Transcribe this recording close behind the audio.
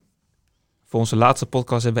Voor onze laatste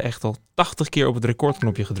podcast hebben we echt al 80 keer op het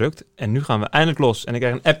recordknopje gedrukt. En nu gaan we eindelijk los. En ik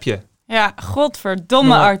krijg een appje. Ja,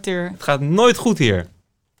 godverdomme Arthur. Het gaat nooit goed hier.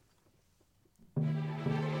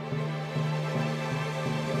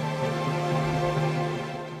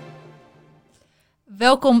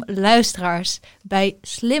 Welkom luisteraars bij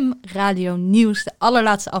Slim Radio Nieuws, de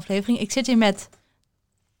allerlaatste aflevering. Ik zit hier met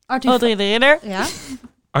Arthur Audrey de Ridder. Ja.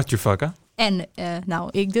 Arthur Vakka. En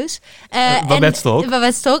ik dus. Babette Stok.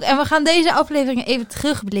 Babette Stok. En we gaan deze aflevering even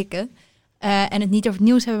terugblikken. En het niet over het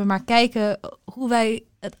nieuws hebben, maar kijken hoe wij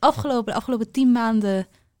de afgelopen 10 maanden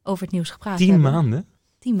over het nieuws gepraat 10 hebben. maanden?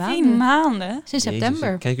 10 maanden? 10 maanden? Sinds september.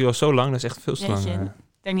 Jezus, kijk u al zo lang, dat is echt veel te lang. Jeetje. Ik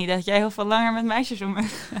denk niet dat jij heel veel langer met meisjes om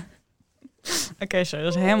bent. Oké, sorry,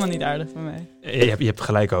 dat is helemaal niet aardig van mij. Je hebt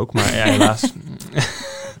gelijk ook, maar ja, helaas.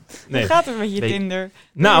 Nee. Hoe gaat het met je Tinder?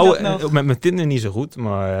 Nou, met mijn Tinder niet zo goed,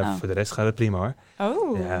 maar voor de rest gaat het prima hoor.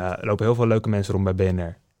 Oh. Ja, er lopen heel veel leuke mensen rond bij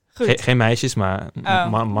BNR. Goed. Geen meisjes, maar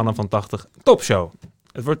mannen van 80. Topshow.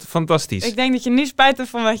 Het wordt fantastisch. Ik denk dat je nu spijt hebt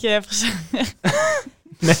van wat je hebt gezegd.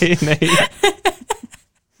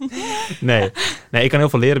 Nee, ik kan heel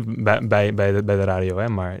veel leren bij de radio, hè,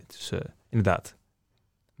 maar het is inderdaad.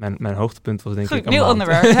 Mijn hoogtepunt was denk ik... Goed, nieuw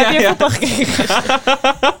onderwerp. Heb je voetbal gekeken?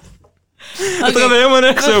 Het gaat helemaal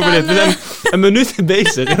nergens over dit. We zijn een minuut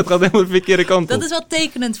bezig en het gaat helemaal de verkeerde kant op. Dat is wel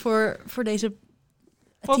tekenend voor deze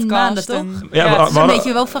Podcast 10 maanden, toch? Ja, het is een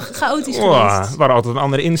beetje wel chaotisch geweest. We hadden altijd een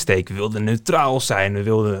andere insteek. We wilden neutraal zijn. We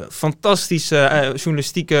wilden fantastische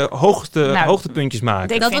journalistieke hoogtepuntjes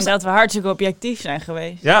maken. Ik vind dat we hartstikke objectief zijn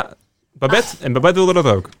geweest. Ja, Babette. En Babette wilde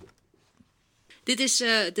dat ook. Dit is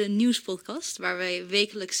de nieuwspodcast waar wij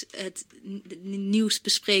wekelijks het nieuws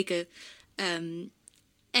bespreken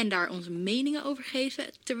en daar onze meningen over geven,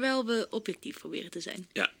 terwijl we objectief proberen te zijn.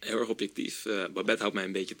 Ja, heel erg objectief. Babette houdt mij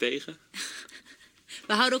een beetje tegen.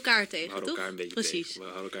 We houden elkaar tegen, we houden toch? Elkaar een beetje Precies. Tegen. We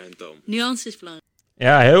houden elkaar in toom. Nuance is belangrijk.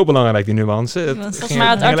 Ja, heel belangrijk die nuance. Volgens mij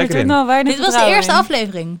had Arthur toen al weinig. Dit was de eerste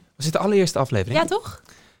aflevering. Was dit de allereerste aflevering? Ja, toch?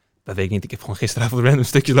 Dat weet ik niet. Ik heb gewoon gisteravond random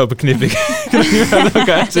stukjes lopen knippen. Ik heb nu aan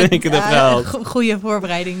elkaar uitzendingen gehaald. Goede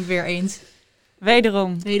voorbereiding, weer eens.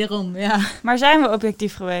 Wederom, ja. Maar zijn we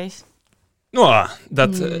objectief geweest? Nou,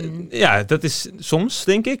 dat is soms,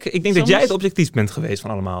 denk ik. Ik denk dat jij het objectief bent geweest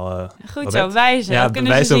van allemaal. Goed zo, wijzen. Ja,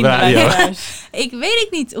 kunnen ze zien Ik weet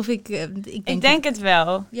niet of ik... Ik denk het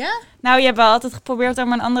wel. Ja? Nou, je hebt wel altijd geprobeerd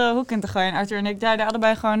om een andere hoek in te gooien. Arthur en ik daar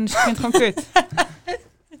allebei gewoon... Dus ik vind het gewoon kut.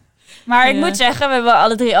 Maar ik moet zeggen, we hebben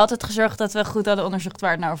alle drie altijd gezorgd dat we goed hadden onderzocht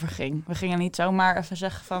waar het nou over ging. We gingen niet zomaar even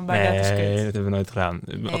zeggen van, dat is kut. Nee, dat hebben we nooit gedaan.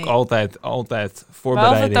 We hebben ook altijd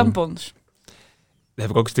voorbereiding. Behalve tampons. Daar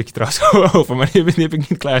heb ik ook een stukje trouwens over, maar die heb ik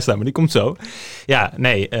niet klaarstaan. Maar die komt zo. Ja,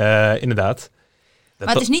 nee, inderdaad.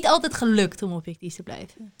 Maar het is niet altijd gelukt om objectief te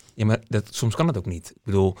blijven. Ja, maar soms kan het ook niet. Ik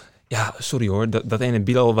bedoel, ja, sorry hoor, dat ene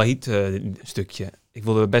Bilal Wahid stukje. Ik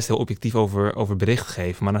wilde er best heel objectief over bericht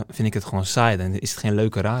geven, maar dan vind ik het gewoon saai. Dan is het geen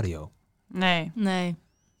leuke radio. Nee,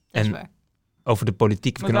 dat is waar. Over de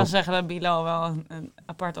politiek... Ik moet wel zeggen dat Bilal wel een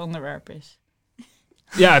apart onderwerp is.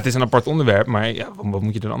 Ja, het is een apart onderwerp, maar ja, wat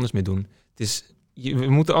moet je er anders mee doen? Het is... We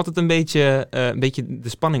moeten altijd een beetje de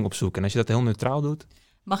spanning opzoeken. En als je dat heel neutraal doet...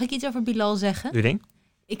 Mag ik iets over Bilal zeggen? Doe je ding?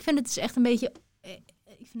 Ik vind het dus echt een beetje...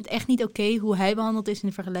 Ik vind het echt niet oké hoe hij behandeld is in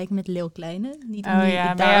de vergelijking met Leeuw Kleine. Niet om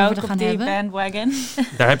het daarover te gaan hebben. Bandwagon.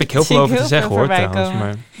 Daar heb ik heel veel over te zeggen hoor trouwens.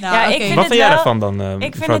 Maar... Wat vind jij daarvan dan?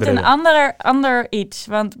 Ik vind het een ander iets.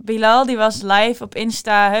 Want Bilal die was live op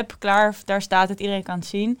Insta. Hup, klaar, daar staat het. Iedereen kan het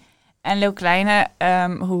zien. En Leeuw Kleine,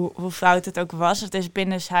 hoe fout het ook was, het is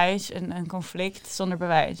binnenshuis een conflict zonder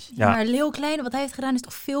bewijs. Ja. Maar Leeuw Kleine, wat hij heeft gedaan, is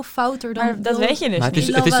toch veel fouter dan... Maar dat weet je dus maar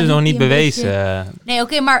niet. Het is dus nog niet bewezen. Nee,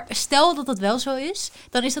 oké, maar stel dat dat wel zo is,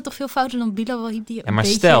 dan is dat toch veel fouter dan Bilal Wahid die een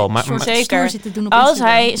beetje zeker zit te doen op als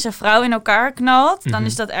Instagram. Hij zijn vrouw in elkaar knalt, dan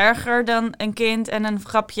is dat erger dan een kind en een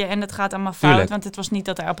grapje en dat gaat allemaal fout. Tuurlijk. Want het was niet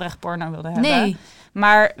dat hij oprecht porno wilde hebben. Nee.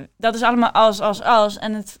 Maar dat is allemaal als.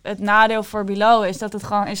 En het nadeel voor Bilal is dat het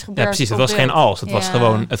gewoon is gebeurd. Ja, precies. Het was geen als. Het was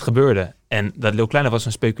gewoon, het gebeurde. En dat Leeuw Kleine was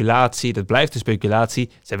een speculatie. Dat blijft een speculatie.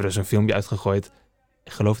 Ze hebben er zo'n filmpje uitgegooid.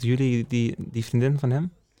 Geloofden jullie die vriendin van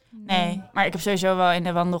hem? Nee, maar ik heb sowieso wel in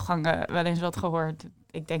de wandelgangen wel eens wat gehoord.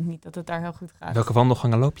 Ik denk niet dat het daar heel goed gaat. Welke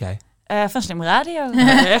wandelgangen loop jij? Van Slim Radio.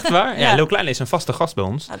 Echt waar? Ja, Leeuw Kleine is een vaste gast bij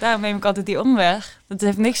ons. Nou, daarom neem ik altijd die omweg. Dat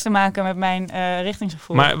heeft niks te maken met mijn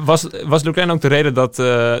richtingsgevoel. Maar was Leeuw Kleine ook de reden dat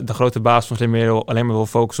de grote baas van Slim Radio alleen maar wil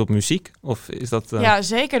focussen op muziek? Of is dat... Ja,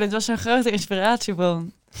 zeker. Dit was een grote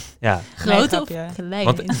inspiratiebron. Ja. Grote of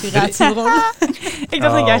kleine inspiratiebron? Ik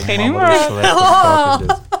dacht dat jij geen humor had.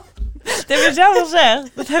 Dat heb je zelf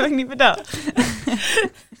gezegd. Dat heb ik niet bedacht.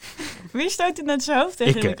 Wie stoot het net zijn hoofd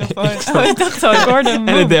tegen de microfoon? Ik dacht zo, ik hoorde hem.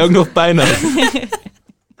 En het deed ook nog pijn aan.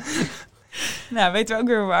 Nou, weten we ook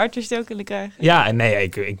weer hoe we Arthur stil kunnen krijgen. Ja, en nee,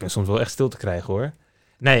 ik ben soms wel echt stil te krijgen, hoor.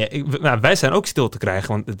 Nee, wij zijn ook stil te krijgen,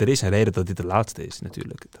 want er is een reden dat dit de laatste is,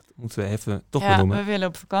 natuurlijk. Dat moeten we even toch benoemen. We willen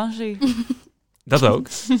op vakantie. Dat ook.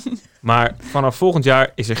 Maar vanaf volgend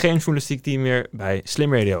jaar is er geen journalistiek team meer bij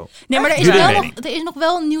Slim Radio. Nee, maar er is nog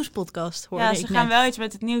wel een nieuwspodcast, hoor. Ja, ze gaan wel iets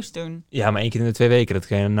met het nieuws doen. Ja, maar 1 keer in de 2 weken, dat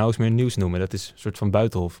kan je nou eens meer nieuws noemen. Dat is een soort van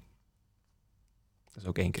buitenhof. Dat is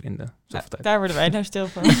ook 1 keer in de zoveel tijd. Daar worden wij nou stil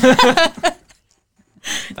van.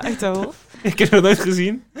 Buitenhof. Ik heb het nooit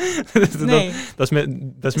gezien. Nee. Dat is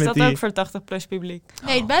met dat die... ook voor het 80-plus publiek?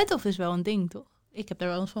 Nee, het Buitenhof is wel een ding, toch? Ik heb daar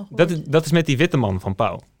wel eens van gehoord. Dat is met die witte man van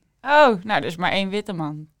Pauw. Oh, nou, dus maar 1 witte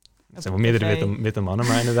man. Er zijn wel meerdere witte mannen,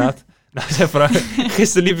 maar inderdaad.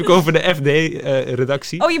 Gisteren liep ik over de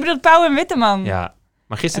FD-redactie. Oh, je bedoelt Pauw en Witteman? Ja,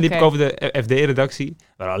 maar gisteren liep ik over de FD-redactie.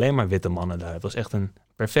 Er waren alleen maar witte mannen daar. Het was echt een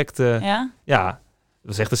perfecte... Ja, het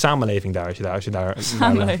was echt een samenleving daar, als je daar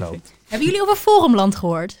loopt. Hebben jullie over Forumland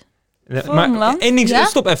gehoord? Maar één ding, ja?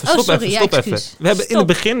 stop even. We hebben in het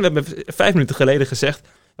begin, 5 minuten geleden gezegd...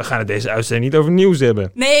 We gaan het deze uitzending niet over nieuws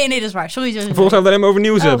hebben. Nee, dat is waar. Sorry. Vervolgens gaan we het alleen maar over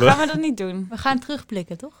nieuws hebben. Gaan we dat niet doen? We gaan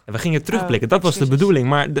terugblikken, toch? We gingen terugblikken, dat was de bedoeling.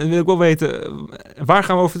 Maar dan wil ik wel weten, waar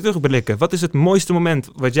gaan we over terugblikken? Wat is het mooiste moment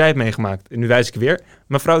wat jij hebt meegemaakt? En nu wijs ik weer,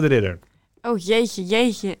 mevrouw de Ridder. Oh,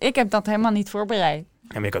 jeetje. Ik heb dat helemaal niet voorbereid.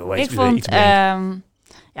 Ja, maar ik had wel iets bedenken.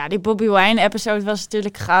 Die Bobby Wine-episode was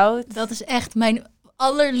natuurlijk goud. Dat is echt mijn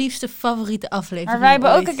allerliefste favoriete aflevering. Maar wij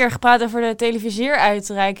hebben ook een keer gepraat over de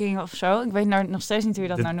televisieruitreiking of zo. Ik weet nog steeds niet hoe je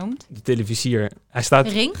dat nou noemt. De televisier. Hij staat...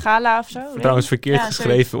 Ring? Gala of zo? Trouwens verkeerd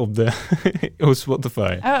geschreven op de op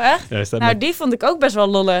Spotify. Oh, echt? Ja, die vond ik ook best wel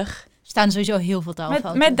lollig. Staan sowieso heel veel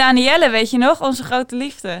taalfouten. Met Danielle, weet je nog? Onze grote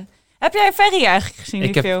liefde. Heb jij Ferry eigenlijk gezien,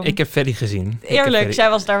 die film? Ik heb Ferry gezien. Eerlijk, zij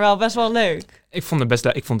was daar wel best wel leuk. Ik vond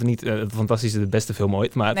het niet fantastisch de beste film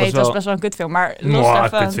ooit. Maar het was best wel een kutfilm. Maar los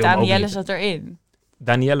daarvan, Danielle zat erin.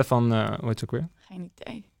 Danielle van, hoe heet ze ook weer? Geen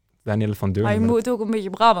idee. Danielle van Deurne. Maar je moet ook een beetje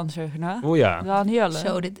Brabant zeggen, hè? Oh ja. Danielle.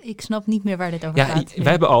 Zo, ik snap niet meer waar dit over gaat.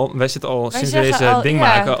 Wij zitten al sinds we deze ding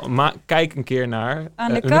maken. Kijk een keer naar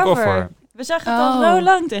Undercover. We zeggen het al zo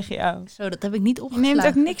lang tegen jou. Zo, dat heb ik niet opgeslagen. Je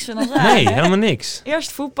neemt ook niks van ons aan. Nee, helemaal niks.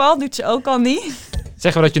 Eerst voetbal, doet ze ook al niet.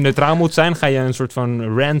 Zeggen we dat je neutraal moet zijn, ga je een soort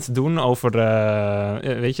van rant doen over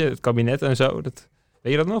weet je, het kabinet en zo.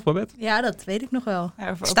 Weet je dat nog, Babette? Ja, dat weet ik nog wel.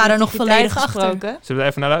 Ja, sta er nog volledig achter. Zullen we er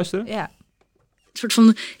even naar luisteren? Ja. Een soort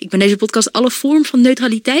van, ik ben deze podcast, alle vorm van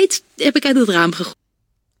neutraliteit heb ik uit het raam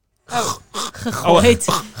gegooid.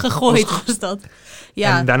 Gegooid was dat.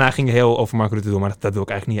 Ja. En daarna ging je heel over Mark Rutte doen, maar dat wil ik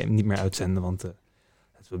eigenlijk niet meer uitzenden, want het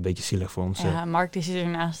is wel een beetje zielig voor ons. Ja, Mark die zit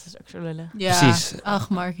ernaast, dat is ook zo lullig. Ja. Precies. Ach,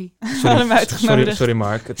 Markie. Sorry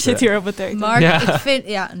Mark. Zit hier op het teken. Mark, ik vind,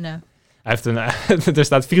 nee. Hij heeft er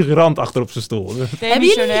staat figurant achter op zijn stoel.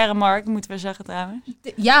 Demissionaire Mark, moeten we zeggen trouwens.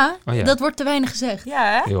 Ja, dat wordt te weinig gezegd.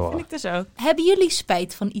 Ja, hè? Vind ik dus ook. Hebben jullie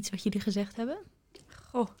spijt van iets wat jullie gezegd hebben?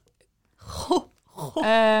 Goh.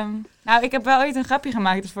 Nou, ik heb wel ooit een grapje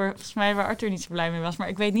gemaakt, dus volgens mij waar Arthur niet zo blij mee was. Maar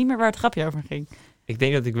ik weet niet meer waar het grapje over ging. Ik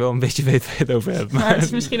denk dat ik wel een beetje weet waar je het over hebt. Maar het is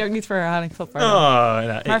misschien ook niet voor herhaling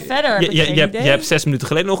vatbaar. Maar verder je hebt 6 minuten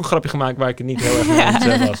geleden nog een grapje gemaakt waar ik het niet heel erg mee aan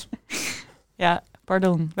het was. Ja,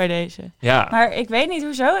 pardon, bij deze. Ja. Maar ik weet niet,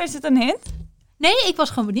 hoezo? Is het een hint? Nee, ik was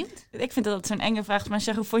gewoon benieuwd. Ik vind dat zo'n enge vraag. Als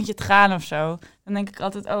mensen zeggen, hoe vond je het gaan of zo? Dan denk ik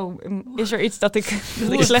altijd, is er iets dat ik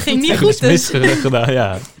slecht ging niet goed mis gedaan,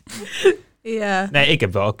 ja. Ja. Nee, ik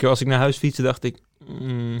heb wel een keer als ik naar huis fietste, dacht ik...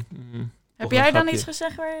 heb jij dan iets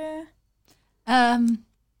gezegd waar je...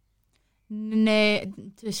 Nee,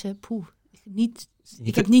 tussen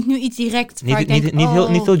ik heb niet nu iets direct waar ik denk...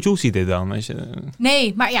 Niet heel juicy dit dan. Als je...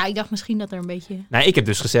 Nee, maar ja, ik dacht misschien dat er een beetje... Nee, ik heb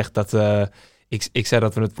dus gezegd dat... Ik zei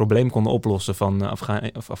dat we het probleem konden oplossen van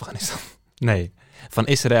Afghanistan. Nee, van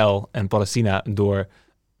Israël en Palestina door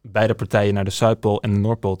beide partijen naar de Zuidpool en de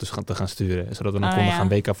Noordpool te gaan sturen. Zodat we dan konden gaan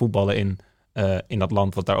WK voetballen in dat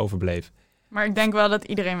land wat daar overbleef. Maar ik denk wel dat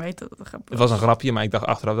iedereen weet dat het een grapje was. Het was een grapje, maar ik dacht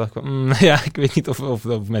achteraf, ik weet niet of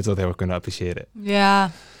mensen dat heel erg kunnen appreciëren.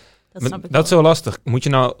 Ja, dat snap ik dat is zo lastig. Moet je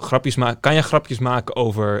nou grapjes maken? Kan je grapjes maken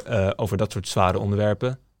over dat soort zware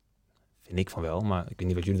onderwerpen? Vind ik van wel, maar ik weet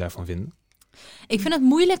niet wat jullie daarvan vinden. Ik vind het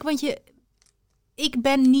moeilijk, want ik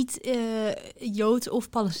ben niet Joods of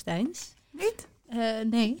Palestijns. Niet?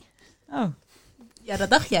 Nee. Oh. Ja, dat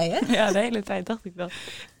dacht jij, hè? Ja, de hele tijd dacht ik dat.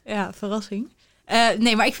 Ja, verrassing.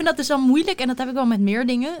 Nee, maar ik vind dat dus dan moeilijk en dat heb ik wel met meer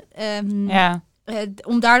dingen.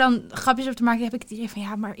 Om daar dan grapjes over te maken, heb ik het idee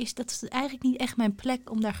van maar dat is eigenlijk niet echt mijn plek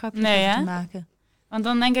om daar grapjes over te maken. Want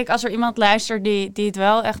dan denk ik, als er iemand luistert die het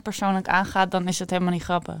wel echt persoonlijk aangaat, dan is het helemaal niet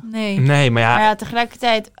grappig. Nee, maar ja. Maar ja,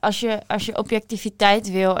 tegelijkertijd, als je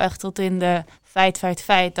objectiviteit wil, echt tot in de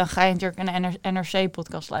feit, dan ga je natuurlijk een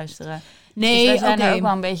NRC-podcast luisteren. Nee, dus wij zijn er ook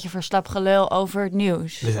wel een beetje voor slap gelul over het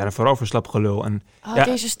nieuws. We zijn er vooral voor slap gelul. En,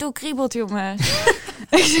 deze stoel kriebelt, jongens.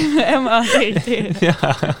 Ik zit me helemaal aan het irriteren. Ja.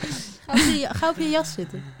 Ga op je jas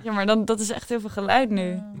zitten. Ja, maar dat is echt heel veel geluid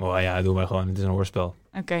nu. Oh ja, doen wij gewoon. Het is een hoorspel.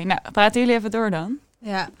 Oké, nou, praten jullie even door dan?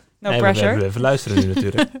 Ja. No pressure. We even luisteren nu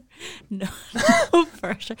natuurlijk. No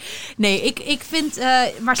pressure. Nee, ik vind...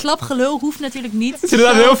 maar slap gelul hoeft natuurlijk niet. Er is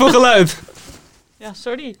inderdaad heel veel geluid. Ja,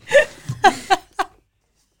 sorry.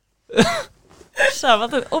 Zo,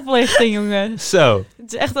 wat een oplichting, jongen. Zo.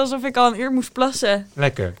 Het is echt alsof ik al een uur moest plassen.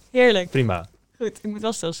 Lekker. Heerlijk. Prima. Goed, ik moet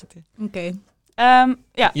wel stilzitten. Oké. Ja,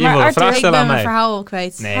 Je maar wil een Arthur, vraag stellen aan mij. Ik ben mijn verhaal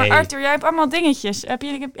kwijt. Nee. Maar Arthur, jij hebt allemaal dingetjes. Heb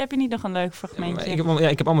je niet nog een leuk fragmentje?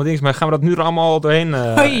 Ik heb allemaal dingen, maar gaan we dat nu er allemaal doorheen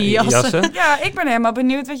jassen? Ja, ik ben helemaal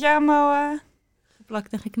benieuwd wat jij allemaal...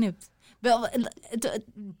 Geplakt en geknipt. Wel,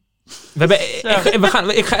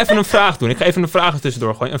 Ik ga even een vraag doen. Ik ga even een vraag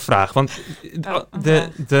tussendoor gooien. Een vraag. Want we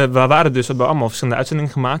hebben allemaal verschillende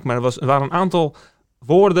uitzendingen gemaakt. Maar er waren een aantal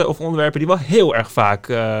woorden of onderwerpen die wel heel erg vaak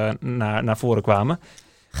naar voren kwamen.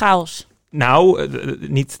 Chaos. Nou,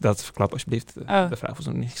 niet dat verklap alsjeblieft. De vraag was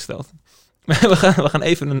nog niet gesteld. we gaan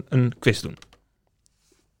even een quiz doen.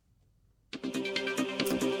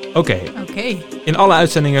 Oké. In alle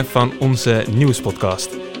uitzendingen van onze nieuwspodcast.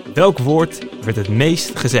 Welk woord werd het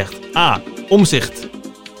meest gezegd? A. Omzicht.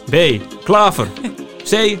 B. Klaver.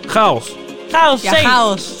 C. Chaos. Chaos, ja, C.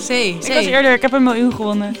 Chaos. C. Ik was eerder, ik heb 1 miljoen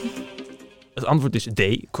gewonnen. Het antwoord is D.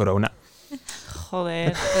 Corona. God,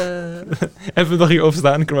 Hebben we nog hier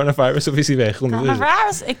opstaan? Coronavirus of is hij weg?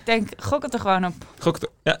 Coronavirus? Ik denk, gok het er gewoon op.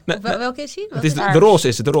 Welke is hij? Het is de roze,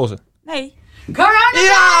 is het de roze? Nee. Corona!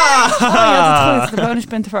 Ja! Oh, je had het goed. De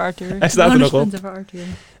bonuspunten voor Arthur. Hij staat er nog op. Voor Arthur.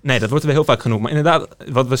 Nee, dat wordt weer heel vaak genoemd. Maar inderdaad,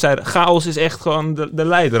 wat we zeiden, chaos is echt gewoon de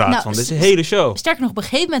leidraad van deze hele show. Sterker nog, op een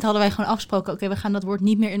gegeven moment hadden wij gewoon afgesproken... Oké, we gaan dat woord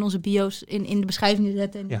niet meer in onze bio's in de beschrijving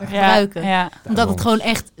zetten en niet meer gebruiken. Ja. Omdat het gewoon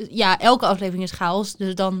echt... Ja, elke aflevering is chaos.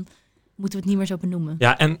 Dus dan moeten we het niet meer zo benoemen.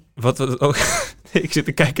 Ja, en wat we ook... Ik zit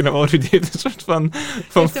te kijken naar Audrey, die heeft een soort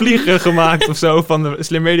van vliegen gemaakt of zo, van de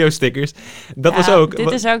Slim Radio stickers. Dat was ook...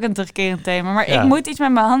 Dit is ook een terugkerend thema, maar ik moet iets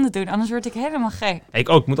met mijn handen doen, anders word ik helemaal gek. Ik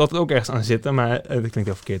ook, moet altijd ook ergens aan zitten, maar dat klinkt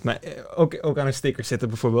heel verkeerd. Maar ook aan een sticker zitten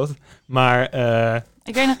bijvoorbeeld. Maar...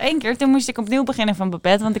 Ik weet nog 1 keer, toen moest ik opnieuw beginnen van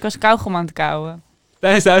Babette, want ik was kauwgom aan het kauwen.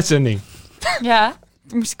 Tijdens de uitzending? Ja,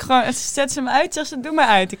 toen moest ik gewoon... Zet ze me uit, zeg ze, doe maar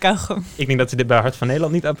uit, de kauwgom. Ik denk dat ze dit bij Hart van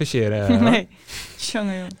Nederland niet appreciëren. Nee,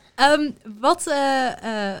 jongen.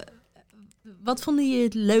 Wat vonden jullie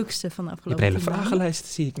het leukste van de afgelopen Je hebt een hele vragenlijst,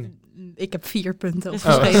 zie ik nu. Ik heb 4 punten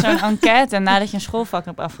opgeschreven. Zo'n enquête nadat je een schoolvak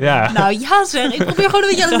hebt afgerond. Ja. Nou ja zeg, ik probeer gewoon een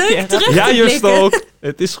beetje leuk terug te blikken. Ja, juf Stolk.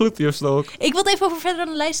 Het is goed, juf Stolk. Ik wil het even over verder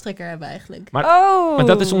dan de lijsttrekker hebben eigenlijk. Maar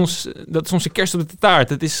dat is onze kerst op de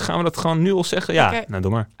taart. Gaan we dat gewoon nu al zeggen? Ja, nou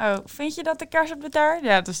doe maar. Oh, vind je dat de kers op de taart?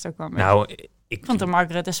 Ja, dat is het ook wel mee. Nou, ik vond de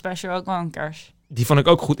Mark Rutte special ook wel een kers. Die vond ik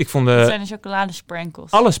ook goed. Dat zijn de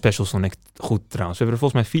chocoladesprinkles. Alle specials vond ik goed trouwens. We hebben er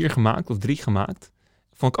volgens mij 4 gemaakt of 3 gemaakt.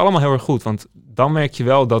 Vond ik allemaal heel erg goed. Want dan merk je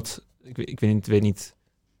wel dat... Ik weet niet...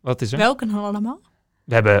 Wat is er? Welke dan allemaal?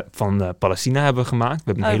 We hebben van Palestina hebben we gemaakt. We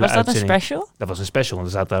hebben een hele uitzending. Was dat een special? Dat was een special.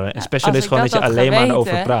 Want er staat daar een special is gewoon dat je alleen maar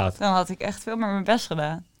over praat. Dan had ik echt veel meer mijn best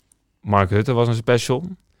gedaan. Mark Rutte was een special.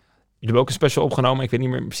 Jullie hebben ook een special opgenomen. Ik weet niet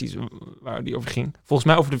meer precies waar die over ging. Volgens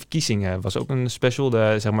mij over de verkiezingen was ook een special.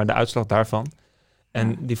 De uitslag daarvan.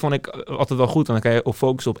 En die vond ik altijd wel goed. Want dan kan je op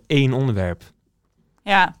focussen op 1 onderwerp.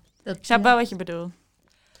 Ja, ik snap wel wat je bedoelt.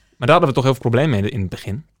 Maar daar hadden we toch heel veel problemen mee in het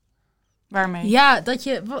begin. Waarmee? Ja, dat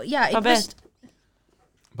je... Ja,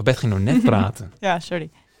 Babette ging nog net praten. Ja, sorry.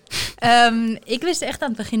 Ik wist echt aan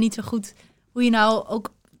het begin niet zo goed hoe je nou ook...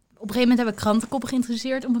 Op een gegeven moment heb ik krantenkoppen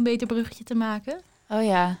geïnteresseerd om een beter bruggetje te maken. Oh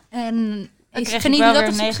ja. En ik kreeg wel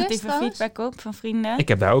weer negatieve feedback op van vrienden. Ik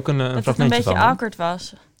heb daar ook een fragmentje van. Dat het een beetje awkward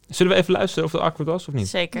was. Zullen we even luisteren of het awkward was of niet?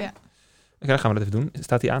 Zeker. Ja. Oké, dan gaan we dat even doen.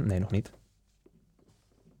 Staat die aan? Nee, nog niet.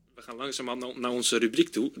 We gaan langzamerhand naar onze rubriek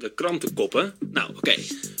toe, de krantenkoppen. Nou, oké.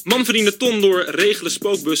 Man verdiende ton door regelen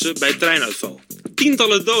spookbussen bij treinuitval.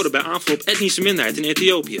 10tallen doden bij aanval op etnische minderheid in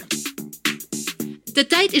Ethiopië. De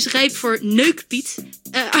tijd is rijp voor Neukpiet.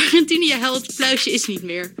 Argentinië-held Pluisje is niet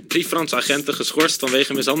meer. 3 Franse agenten geschorst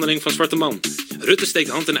vanwege mishandeling van zwarte man. Rutte steekt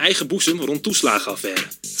hand in eigen boezem rond toeslagenaffaire.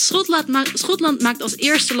 Schotland maakt als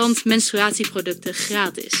eerste land menstruatieproducten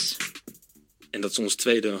gratis. En dat is ons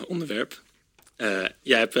tweede onderwerp.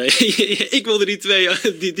 Ik wilde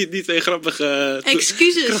die twee grappige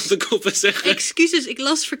krantenkoppen zeggen. Excuses, ik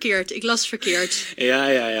las verkeerd.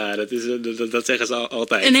 Ja, dat zeggen ze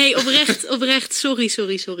altijd. En nee, oprecht, sorry.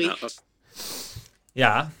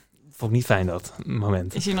 Ja, vond ik niet fijn dat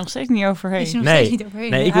moment. Is hij nog steeds niet overheen? Nee,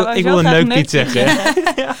 ik wil een neukpiet zeggen.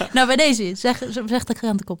 Ja. Nou, bij deze, zeg de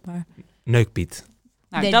krantenkop maar. Neukpiet.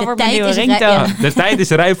 Nou, dat wordt mijn nieuwe ringtoon. De tijd is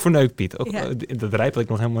rijp voor Neukpiet. Ook, dat rijp ik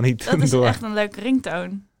nog helemaal niet dat door. Dat is echt een leuke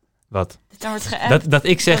ringtoon. Wat? Dan wordt geappt. Dat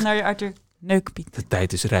ik zeg... naar je Arthur, Neukpiet. De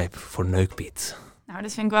tijd is rijp voor Neukpiet. Nou,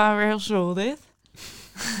 dat vind ik wel weer heel zwoel, dit.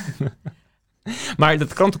 Maar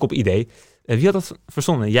dat krantenkop-idee... wie had dat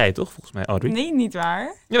verzonnen? Jij toch, volgens mij, Audrey? Nee, niet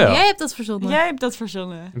waar. Jawel. Jij hebt dat verzonnen. Jij hebt dat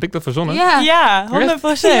verzonnen. Heb ik dat verzonnen? Ja,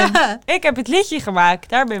 100%. Ja. Ik heb het liedje gemaakt.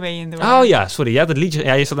 Daar ben je in door. Oh ja, sorry. Ja, dat liedje.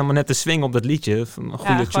 Ja, je zat helemaal net te swingen op dat liedje. Van een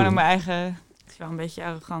goede gewoon op mijn eigen... Het is wel een beetje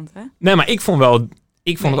arrogant, hè? Nee, maar ik vond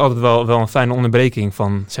het altijd wel een fijne onderbreking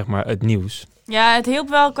van, zeg maar, het nieuws. Ja, het hielp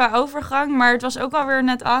wel qua overgang, maar het was ook alweer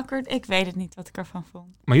net awkward. Ik weet het niet wat ik ervan vond.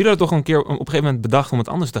 Maar jullie hadden toch een keer op een gegeven moment bedacht om het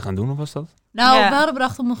anders te gaan doen, of was dat? Nou, we hadden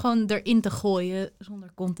bedacht om hem gewoon erin te gooien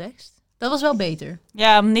zonder context. Dat was wel beter.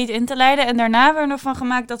 Ja, om niet in te leiden. En daarna hebben we ervan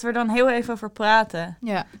gemaakt dat we er dan heel even over praten.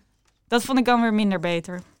 Ja. Dat vond ik dan weer minder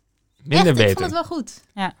beter. Beter? Ik vond het wel goed.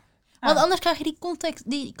 Ja. Want anders krijg je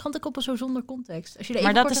die krantenkoppen zo zonder context. Als je er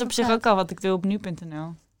maar dat is op zich ook al wat ik doe op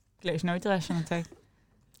nu.nl. Ik lees nooit de rest van de tekst.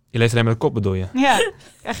 Je leest alleen maar de kop, bedoel je? Ja,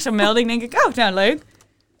 echt zo'n melding denk ik, nou leuk.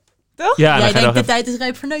 Toch? Ja, jij denkt de tijd is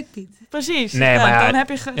rijp voor Neukpiet. Precies. Nee, maar dan heb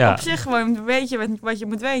je op zich gewoon weet je wat je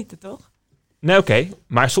moet weten, toch? Nee, oké.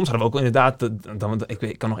 Maar soms hadden we ook inderdaad...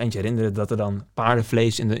 Ik kan nog eentje herinneren dat er dan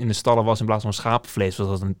paardenvlees in de stallen was in plaats van schapenvlees.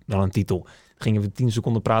 Was dat dan een titel. Dan gingen we 10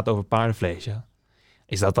 seconden praten over paardenvlees, ja.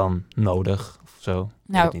 Is dat dan nodig of zo?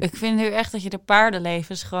 Nou, ik vind nu echt dat je de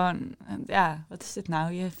paardenlevens gewoon... Ja, wat is dit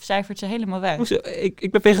nou? Je cijfert ze helemaal weg.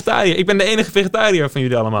 Ik ben vegetariër. Ik ben de enige vegetariër van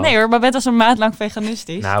jullie allemaal. Nee hoor, Babette was een maand lang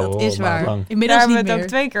veganistisch. Nou, dat is waar. Lang. Inmiddels daar hebben niet we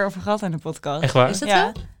het meer. ook 2 keer over gehad in de podcast. Echt waar? Is dat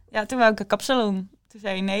ja. zo? Ja, toen wou ik een kapsalon. Toen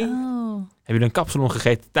zei je nee. Oh. Hebben jullie een kapsalon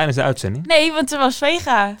gegeten tijdens de uitzending? Nee, want ze was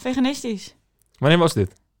veganistisch. Wanneer was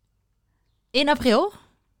dit? In april?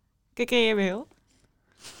 Kikkerjebeel.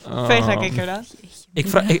 Oh. Vega-kikker dan.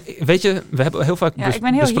 Weet je, we hebben heel vaak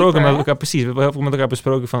besproken met elkaar. Precies, we hebben heel veel met elkaar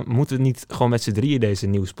besproken van... moeten we niet gewoon met z'n drieën deze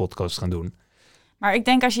nieuwspodcast gaan doen? Maar ik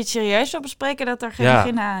denk als je het serieus wil bespreken, dat er geen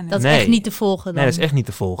begin aan is. Dat is echt niet te volgen dan. Nee, dat is echt niet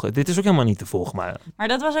te volgen. Dit is ook helemaal niet te volgen. Maar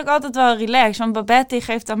dat was ook altijd wel relaxed. Want Babette die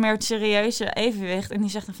geeft dan meer het serieuze evenwicht. En die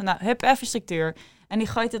zegt dan van, nou, hup, even structuur. En die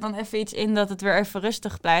gooit er dan even iets in dat het weer even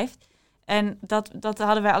rustig blijft. En dat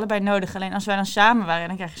hadden wij allebei nodig. Alleen als wij dan samen waren,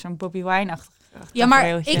 dan krijg je zo'n Bobby Wine-achtig. Ja,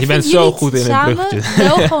 maar je bent zo goed in het bruggetje.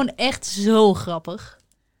 Wel gewoon echt zo grappig.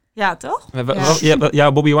 Ja, toch?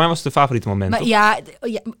 Ja, Bobby Wine was de favoriete moment. Maar ja,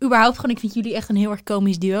 überhaupt gewoon, ik vind jullie echt een heel erg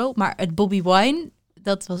komisch duo. Maar het Bobby Wine,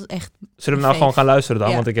 dat was echt... Zullen we nou gewoon gaan luisteren dan?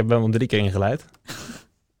 Ja. Want ik heb wel 3 keer ingeleid.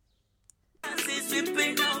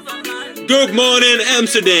 Good morning,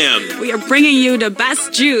 Amsterdam. We are bringing you the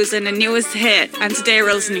best juice and the newest hit. And today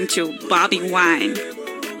we're listening to Bobby Wine.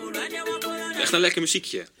 Echt een lekker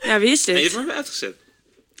muziekje. Ja, wie is dit? Nee, je hebt me uitgezet.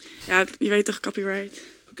 Ja, je weet toch, copyright.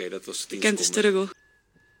 Oké, dat was 10 Kent de seconden. struggle.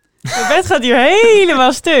 Babette gaat hier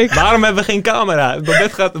helemaal stuk. Waarom hebben we geen camera?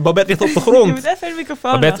 Babette ligt op de grond. Je moet even in de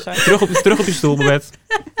microfoon Babette, terug op je stoel, Babette.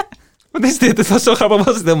 Wat is dit? Het was zo grappig,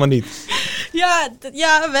 was het helemaal niet.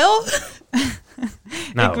 Ja, wel.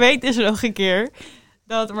 Nou. Ik weet dus nog een keer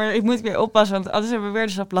maar ik moet weer oppassen, want anders hebben we weer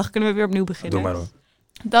de saplach. Kunnen we weer opnieuw beginnen? Doe maar hoor.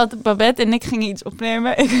 Dat Babette en ik gingen iets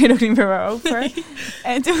opnemen. Ik weet ook niet meer waarover. Nee.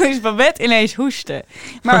 En toen is Babette ineens hoesten.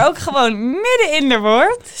 Maar ook gewoon midden in de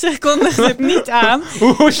woord. Ze kondigde het niet aan.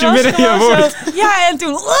 Hoe hoest je midden in je woord? Ja, en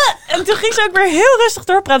toen ging ze ook weer heel rustig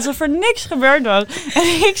doorpraten. Alsof er niks gebeurd was. En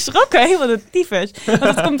ik schrok helemaal de tyfus. Want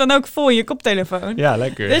het komt dan ook vol in je koptelefoon. Ja,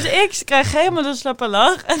 lekker. Dus ik krijg helemaal de slappe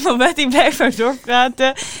lach. En Babette die blijft maar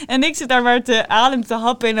doorpraten. En ik zit daar maar te adem te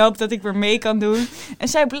happen in de hoop dat ik weer mee kan doen. En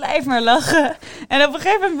zij blijft maar lachen. En op een gegeven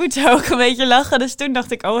moment moet ze ook een beetje lachen. Dus toen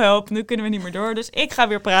dacht ik, oh help, nu kunnen we niet meer door. Dus ik ga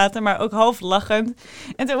weer praten, maar ook half lachend.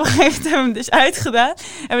 En toen op een gegeven moment hebben we hem dus uitgedaan.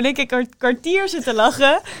 En we denk ik een kwartier zitten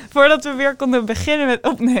lachen voordat we weer konden beginnen met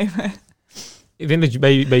opnemen. Ik denk dat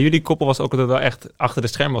bij jullie koppel was ook altijd wel echt... Achter de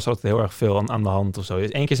schermen was altijd heel erg veel aan de hand of zo. Eén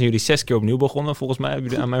keer zijn jullie 6 keer opnieuw begonnen, volgens mij. Hebben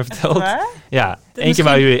jullie aan mij verteld. Waar? Ja, één keer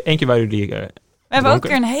waren jullie we hebben ook een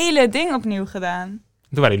keer een hele ding opnieuw gedaan.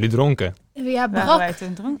 Toen waren jullie dronken. Ja, brak.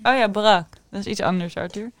 Oh ja, brak. Dat is iets anders,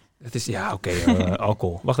 Arthur. Het is, ja, oké,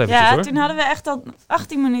 alcohol. Wacht even ja, hoor. Toen hadden we echt al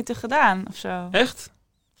 18 minuten gedaan of zo. Echt?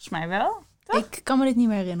 Volgens mij wel. Toch? Ik kan me dit niet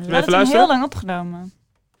meer herinneren. We hadden het heel lang opgenomen.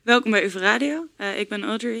 Welkom bij UvA Radio. Ik ben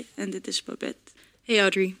Audrey en dit is Babette. Hey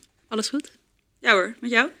Audrey, alles goed? Ja hoor, met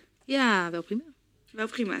jou? Ja, wel prima. Wel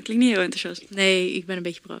prima, klinkt niet heel enthousiast. Nee, ik ben een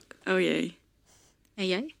beetje brak. Oh jee. En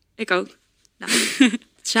jij? Ik ook. Nou,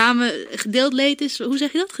 samen gedeeld leed is, hoe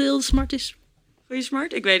zeg je dat? Gedeelde smart is... Goeie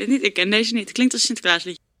smart? Ik weet het niet, ik ken deze niet. Het klinkt als een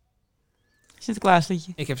Sinterklaasliedje.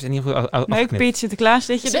 Sinterklaasliedje. Ik heb ze in ieder geval Leuk Piet,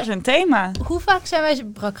 Sinterklaasliedje, dat is een thema. Hoe vaak zijn wij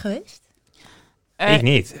brak geweest? Ik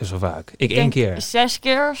niet, zo vaak. Ik 1 keer. 6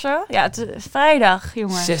 keer of zo. Ja, het is vrijdag,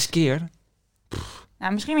 jongen. 6 keer?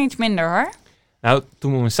 Nou, misschien iets minder, hoor. Nou,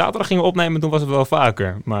 toen we een zaterdag gingen opnemen, toen was het wel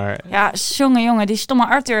vaker. Maar... Ja, jongen, die stomme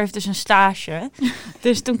Arthur heeft dus een stage.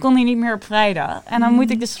 Dus toen kon hij niet meer op vrijdag. En dan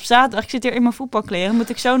moet ik dus op zaterdag, ik zit hier in mijn voetbalkleren, moet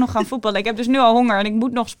ik zo nog gaan voetballen. Ik heb dus nu al honger en ik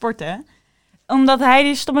moet nog sporten. Omdat hij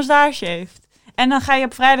die stomme stage heeft. En dan ga je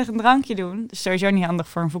op vrijdag een drankje doen. Dus sowieso niet handig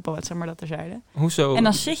voor een voetbalwedstrijd, maar dat terzijde. Hoezo? En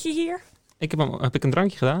dan zit je hier. Heb ik een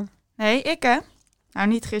drankje gedaan? Nee, ik hè. Nou,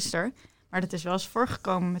 niet gisteren. Maar dat is wel eens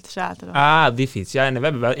voorgekomen met de zaterdag. Ah, die fiets. Ja, en we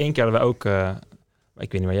hebben wel 1 keer hadden we ook...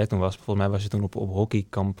 ik weet niet waar jij toen was. Volgens mij was je toen op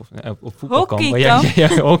hockeykamp of op voetbalkamp. Hockeykamp? Ja,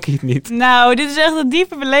 hockey niet. Nou, dit is echt een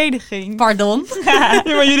diepe belediging. Pardon? Ja,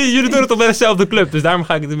 maar jullie doen het op bij dezelfde club. Dus daarom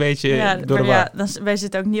ga ik het een beetje door de war. Ja, wij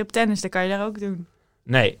zitten ook niet op tennis. Dat kan je daar ook doen.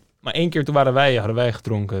 Nee, maar 1 keer toen hadden wij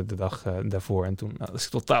gedronken de dag daarvoor. En toen, dat is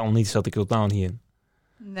zat ik totaal niet in.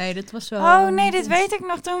 Nee, dat was wel... Oh nee, dit weet ik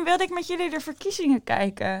nog. Toen wilde ik met jullie de verkiezingen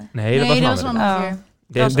kijken. Nee, dat was een andere. een andere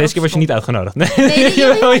keer. Deze keer was je niet uitgenodigd. Nee, je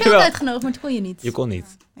was ook uitgenodigd, maar toen kon je niet. Je kon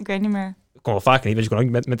niet. Ik weet niet meer. Ik kon wel vaker niet, want je kon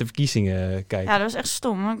ook niet met de verkiezingen kijken. Ja, dat was echt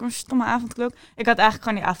stom. Ik was een stomme avondklok. Ik had eigenlijk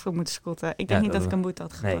gewoon die avondklok moeten scotten. Ik denk niet dat ik een boete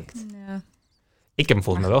had gepakt. Nee. Ja. Ik heb hem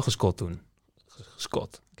volgens mij wel gescot toen.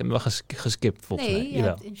 Gescot. Ik heb hem wel geskipt volgens mij. Nee, je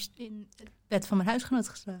hebt in het bed van mijn huisgenoot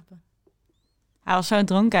geslapen. Hij was zo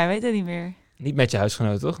dronken, hij weet het niet meer. Niet met je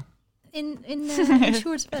huisgenoot, toch? In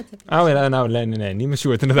Sjoerd's bed. Oh ja, nee, niet met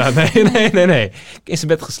Sjoerd inderdaad. Nee. In zijn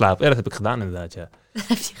bed geslapen. Ja, dat heb ik gedaan inderdaad, ja. Dat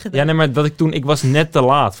heb je gedaan? Ja, nee, maar ik was net te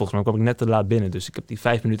laat. Volgens mij kwam ik net te laat binnen. Dus ik heb die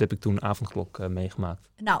 5 minuten heb ik toen avondklok meegemaakt.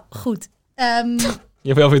 Nou, goed. Je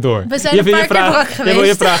hebt wel weer door. We zijn een paar keer brak geweest. Je wil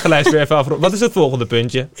je vragenlijst weer even afronden. Wat is het volgende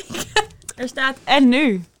puntje? Er staat en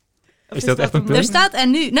nu. Is dat echt een punt? Er staat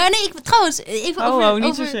en nu. Nou nee, trouwens, even over...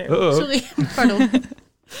 niet zozeer. Sorry, pardon.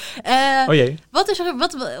 Oh jee. Wat is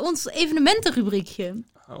ons evenementenrubriekje?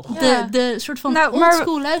 Oh. De soort van nou,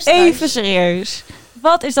 oldschool luisteraars. Even serieus.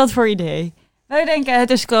 Wat is dat voor idee? Wij denken, het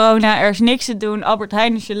is corona, er is niks te doen. Albert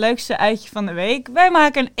Heijn is je leukste uitje van de week. Wij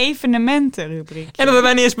maken een evenementenrubriek. En dat hebben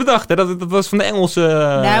wij niet eens bedacht. Hè? Dat was van de Engelse...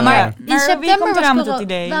 Nou, maar in september komt er aan met het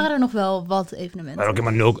idee? Waren er nog wel wat evenementen. Maar ook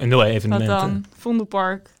helemaal nul evenementen. Wat dan?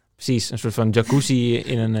 Vondelpark. Precies, een soort van jacuzzi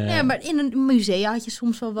in een... Ja, maar in een museum had je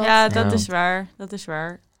soms wel wat. Ja, dat is waar. Dat is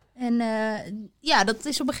waar. En dat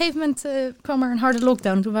is op een gegeven moment kwam er een harde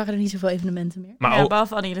lockdown. Toen waren er niet zoveel evenementen meer. Maar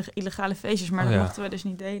behalve al die illegale feestjes, maar dat mochten we dus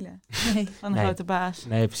niet delen. Nee. Van de grote baas.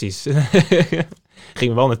 Nee, precies. Gingen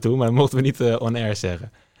we wel naartoe, maar dat mochten we niet on-air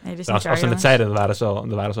zeggen. Nee, dus als we het zeiden, dan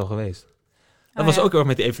waren ze al geweest. Dat was ook heel erg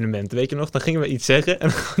met die evenementen. Weet je nog, dan gingen we iets zeggen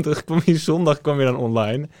en dan kwam je zondag dan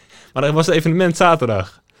online. Maar dan was het evenement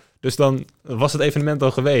zaterdag. Dus dan was het evenement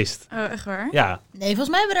al geweest. Oh, echt waar? Ja. Nee, volgens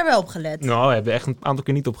mij hebben we daar wel op gelet. Nou, we hebben echt een aantal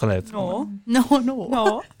keer niet op gelet. No.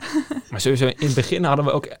 Maar sowieso, in het begin hadden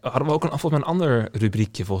we ook een ander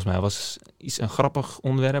rubriekje, volgens mij. Was iets een grappig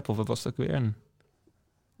onderwerp, of wat was dat ook weer?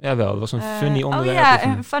 Jawel, dat was een funny onderwerp. Oh ja,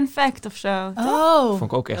 een fun fact of zo. Oh. Vond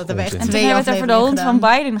ik ook echt onzin. En toen hebben we het over de hond van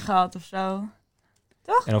Biden gehad of zo.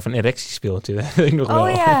 Toch? En over een erectiespeeltje, dat weet ik nog wel. Oh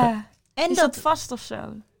ja. En is dat vast of zo?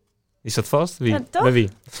 Is dat vast? Wie? Ja, toch? Bij wie?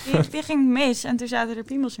 Die ging mis en toen zaten er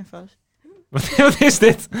piemels in vast. Wat is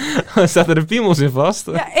dit? Zaten er piemels in vast?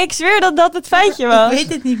 Ja, ik zweer dat het feitje was. Ik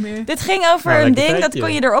weet het niet meer. Dit ging over een ding, dat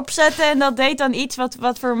kon je erop zetten en dat deed dan iets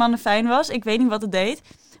wat voor mannen fijn was. Ik weet niet wat het deed.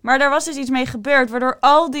 Maar daar was dus iets mee gebeurd, waardoor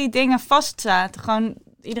al die dingen vast zaten. Gewoon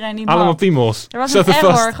iedereen die allemaal piemels. Er was een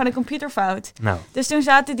error, gewoon een computerfout. Nou. Dus toen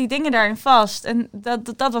zaten die dingen daarin vast. En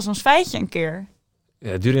dat was ons feitje een keer. Ja,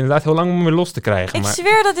 het duurde inderdaad heel lang om hem weer los te krijgen. Ik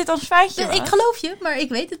zweer dat dit ons feitje was. Ik geloof je, maar ik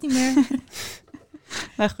weet het niet meer.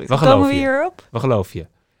 Nou goed, komen we hierop? Wat geloof je?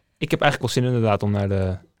 Ik heb eigenlijk wel zin inderdaad om naar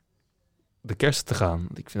de kerst te gaan.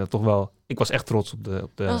 Ik vind dat toch wel... Ik was echt trots op de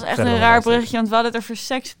dat was echt een raar bruggetje, want we hadden het over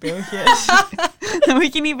seksspeeltjes. Dan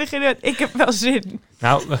moet je niet beginnen. Ik heb wel zin.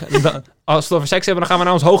 Nou, als we het over seks hebben, dan gaan we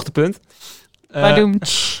naar ons hoogtepunt. Waarom?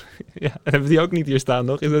 Ja, en hebben we die ook niet hier staan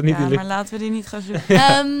nog? Is dat niet maar laten we die niet gaan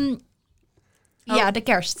zoeken. Ja, de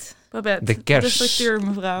kerst. Babette, de kerst. De structuur,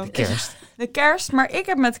 mevrouw. De kerst. De kerst, maar ik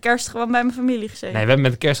heb met kerst gewoon bij mijn familie gezeten. Nee, we hebben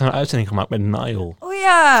met de kerst een uitzending gemaakt met Niall. Oh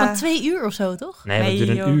ja. Van 2 uur of zo, toch? Nee, dat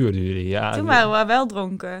duurde een uur. Ja, toen waren we wel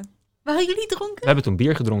dronken. Waren jullie dronken? We hebben toen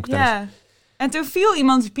bier gedronken. Ja. En toen viel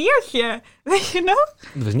iemands biertje. Weet je nog?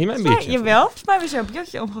 Dat was niet mijn biertje. Jawel, volgens mij was jouw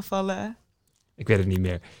biertje omgevallen. Ik weet het niet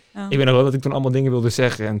meer. Oh. Ik weet nog wel dat ik toen allemaal dingen wilde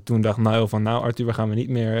zeggen. En toen dacht Niall van, nou Arthur, we gaan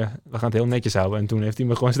het heel netjes houden. En toen heeft hij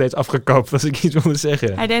me gewoon steeds afgekapt als ik iets wilde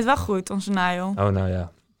zeggen. Hij deed wel goed, onze Niall. Oh, nou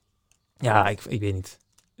ja. Ja, ik weet niet.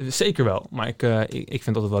 Zeker wel. Maar ik vind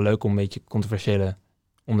het altijd wel leuk om een beetje controversiële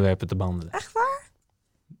onderwerpen te behandelen. Echt waar?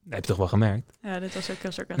 Dat heb je toch wel gemerkt? Ja, dit was ook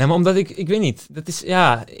heel sarcastisch. Nee, maar omdat ik weet niet. Dat is,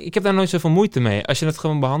 ik heb daar nooit zoveel moeite mee. Als je het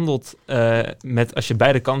gewoon behandelt als je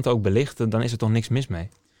beide kanten ook belicht, dan is er toch niks mis mee.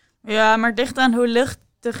 Ja, maar het ligt aan hoe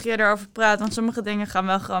luchtig je erover praat. Want sommige dingen gaan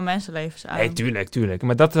wel gewoon mensenlevens aan. Nee, tuurlijk.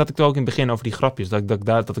 Maar dat had ik toch ook in het begin over die grapjes.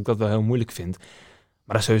 Dat ik dat wel heel moeilijk vind. Maar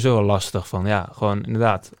dat is sowieso wel lastig van, gewoon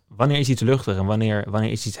inderdaad. Wanneer is iets luchtig en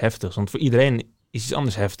wanneer is iets heftigs? Want voor iedereen is iets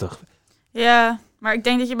anders heftig. Ja, maar ik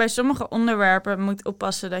denk dat je bij sommige onderwerpen moet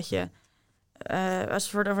oppassen dat je...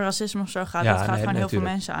 als het over racisme of zo gaat, dat gaat gewoon heel veel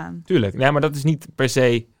mensen aan. Tuurlijk, ja, maar dat is niet per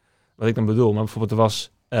se wat ik dan bedoel. Maar bijvoorbeeld er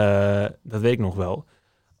was, dat weet ik nog wel...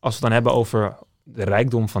 Als we het dan hebben over de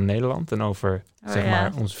rijkdom van Nederland... en over,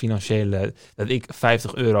 maar, onze financiële... dat ik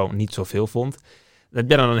 €50 niet zoveel vond... daar heb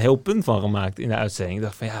je dan een heel punt van gemaakt in de uitzending. Ik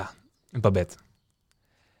dacht van, een Babette.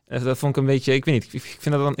 En dat vond ik een beetje... Ik weet niet,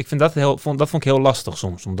 dat vond ik heel lastig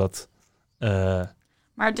soms, omdat...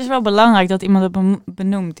 Maar het is wel belangrijk dat iemand het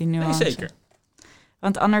benoemt, die nuance. Nee, zeker.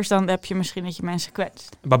 Want anders dan heb je misschien dat je mensen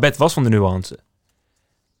kwetst. Babette was van de nuance.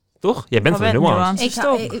 Toch? Jij bent Babette van de nuance.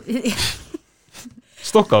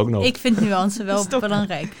 Stok ook nog. Ik vind nuance wel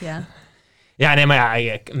belangrijk, ja. Ja, nee, maar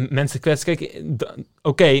mensen kwetsen. Kijk,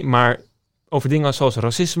 oké, maar over dingen zoals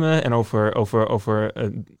racisme en over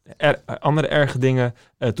andere erge dingen,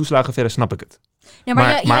 toeslagen verder snap ik het. Ja,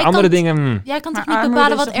 maar andere dingen... Jij kan toch niet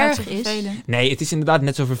bepalen wat erg is? Nee, het is inderdaad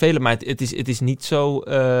net zo vervelend, maar het is niet zo...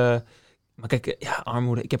 Maar kijk,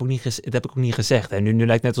 armoede, dat heb ik ook niet gezegd. En nu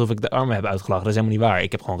lijkt het net alsof ik de armen heb uitgelachen. Dat is helemaal niet waar.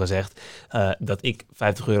 Ik heb gewoon gezegd dat ik €50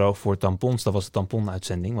 voor tampons... Dat was de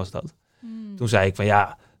tamponuitzending, was dat. Toen zei ik van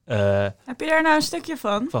heb je daar nou een stukje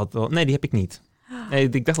van? Valt wel. Nee, die heb ik niet. Nee,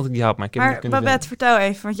 ik dacht dat ik die had, maar ik heb niet kunnen Babette, vertel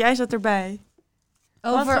even, want jij zat erbij.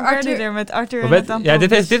 Over Arthur er met Arthur Babette, en de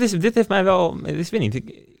tampons? Ja, dit heeft mij wel...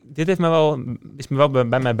 Dit heeft mij wel, is me wel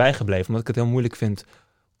bij mij bijgebleven. Omdat ik het heel moeilijk vind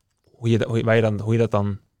hoe je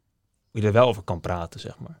er wel over kan praten,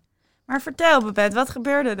 zeg maar. Maar vertel, Babette, wat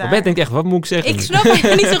gebeurde daar? Babette denkt echt, wat moet ik zeggen? Ik snap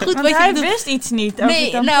eigenlijk niet zo goed wat je hij wist iets niet over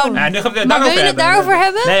nee, maar wil je het daarover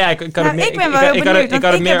hebben? Nee, ik ben wel heel benieuwd,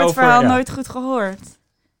 want ik heb het verhaal nooit goed gehoord.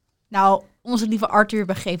 Nou, onze lieve Arthur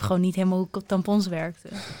begreep gewoon niet helemaal hoe tampons werkten.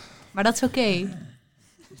 Maar dat is oké.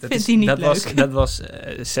 Vindt hij niet leuk. Dat was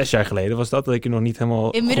 6 jaar geleden, was dat ik je nog niet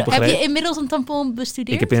helemaal heb je inmiddels een tampon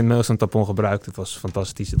bestudeerd? Ik heb inmiddels een tampon gebruikt. Het was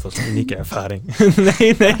fantastisch. Het was een unieke ervaring.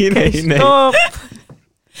 Nee. Stop.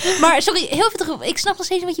 Maar sorry, heel veel terug. Ik snap nog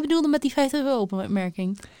steeds wat je bedoelde met die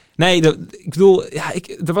 €50-opmerking. Nee, ik bedoel,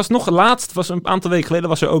 er was nog laatst, was een aantal weken geleden,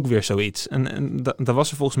 was er ook weer zoiets. En dat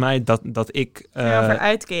was er volgens mij dat ik over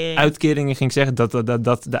uitkeringen ging zeggen, dat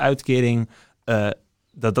de uitkering,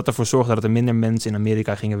 dat ervoor zorgde dat er minder mensen in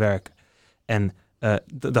Amerika gingen werken. En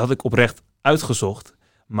dat had ik oprecht uitgezocht.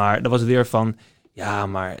 Maar dat was weer van,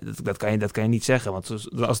 maar dat kan je niet zeggen. Want als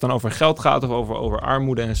het dan over geld gaat of over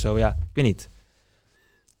armoede en zo, ik weet niet.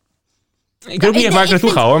 Ik weet ook niet echt waar ik naartoe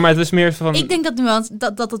ga, hoor, maar het is meer van... Ik denk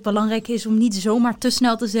dat het belangrijk is om niet zomaar te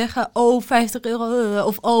snel te zeggen... €50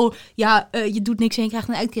 of je doet niks en je krijgt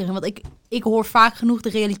een uitkering. Want ik hoor vaak genoeg de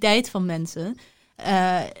realiteit van mensen.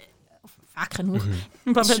 Vaak genoeg.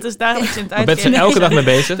 Babette is dagelijks in het uitkering. Babette is er elke dag mee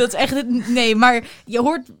bezig. Dat is echt... Nee, maar je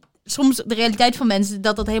hoort soms de realiteit van mensen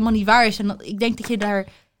dat helemaal niet waar is. En ik denk dat je daar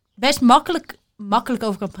best makkelijk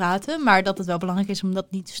over kan praten, maar dat het wel belangrijk is om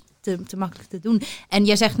dat niet te makkelijk te doen. En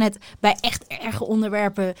jij zegt net, bij echt erge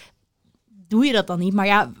onderwerpen doe je dat dan niet.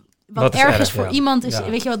 Maar wat erg is voor iemand is,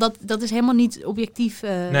 weet je wel, dat is helemaal niet objectief.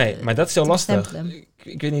 Nee, maar dat is heel lastig.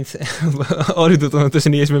 Ik weet niet. Ollie doet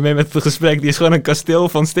ondertussen niet eens meer mee met het gesprek. Die is gewoon een kasteel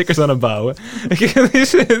van stickers aan het bouwen. Wat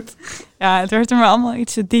is het? Ja, het wordt er maar allemaal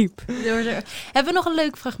iets te diep. Hebben we nog een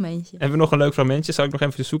leuk fragmentje? Zal ik nog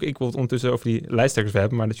even zoeken? Ik wil het ondertussen over die lijsttrekkers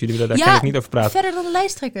hebben, maar dat jullie willen daar kennelijk niet over praten. Verder dan de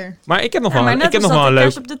lijsttrekker. Maar ik heb nog wel een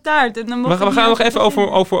leuk... op de taart. En dan we gaan nog even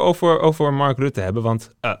over Mark Rutte hebben,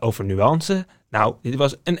 want over nuance. Nou, dit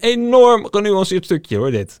was een enorm genuanceerd stukje,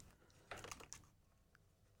 hoor, dit.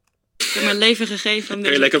 Ik heb mijn leven gegeven om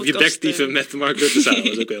kun je lekker op je bek dieven met Mark Rutte samen.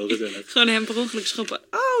 Dat is ook heel gezellig. Gewoon hem per ongeluk schoppen.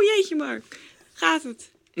 Oh, jeetje Mark. Gaat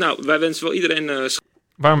het? Nou, wij wensen wel iedereen...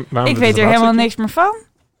 Waarom ik weet er helemaal niks meer van.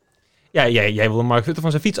 Ja, jij wilde Mark Rutte van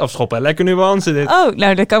zijn fiets afschoppen. Lekker nuance dit. Oh,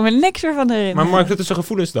 nou, daar kan me niks meer van herinneren. Maar Mark Rutte zijn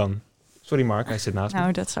gevoelens dan? Sorry Mark, hij zit naast me.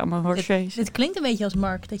 Nou, dat zou mijn horseface. Het klinkt een beetje als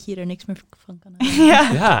Mark, dat je er niks meer van kan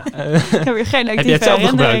herinneren. Ik heb weer geen actieve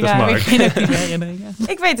herinneringen.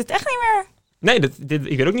 Ik weet het echt niet meer. Nee,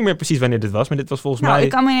 ik weet ook niet meer precies wanneer dit was, maar dit was volgens mij... Ik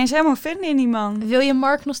kan me ineens helemaal vinden in die man. Wil je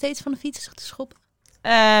Mark nog steeds van de fiets schoppen?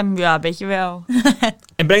 Ja, een beetje wel.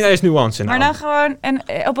 En breng daar eens nuance in. Maar dan gewoon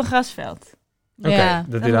op een grasveld. Ja,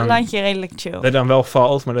 dan land je redelijk chill. Dat hij dan wel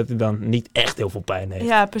valt, maar dat hij dan niet echt heel veel pijn heeft.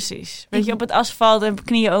 Ja, precies. Weet je, op het asfalt en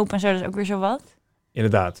knieën open en zo, dat is ook weer zo wat.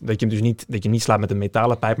 Inderdaad. Dat je hem dus niet slaat met een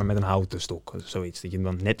metalen pijp, maar met een houten stok. Zoiets. Dat je hem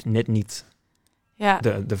dan net niet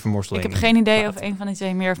de vermorsteling... Ik heb geen idee of een van die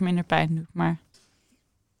twee meer of minder pijn doet, maar...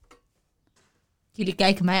 Jullie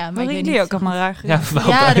kijken mij aan, maar ik weet niet. Ook allemaal raar.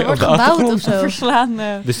 Er wordt gebouwd of zo. Verslaan.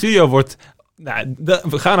 De studio wordt... Nou,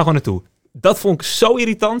 we gaan er gewoon naartoe. Dat vond ik zo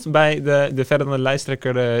irritant bij de Verder dan de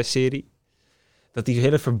Lijsttrekker-serie. Dat die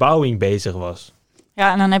hele verbouwing bezig was.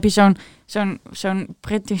 Ja, en dan heb je zo'n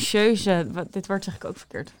pretentieuze... Dit woord zeg ik ook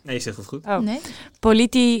verkeerd. Nee, je zegt het goed. Oh. Nee?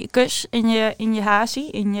 Politicus in je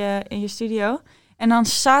hazie, in je studio. En dan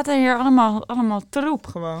zaten hier allemaal troep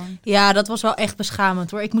gewoon. Ja, dat was wel echt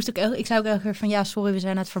beschamend hoor. Ik zei ook elke keer van ja, sorry, we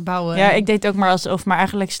zijn aan het verbouwen. Ja, ik deed ook maar alsof, maar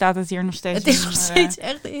eigenlijk staat het hier nog steeds. Het is nog steeds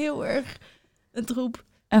echt heel erg een troep.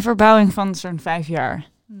 Een verbouwing van zo'n 5 jaar. Op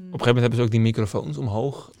een gegeven moment hebben ze ook die microfoons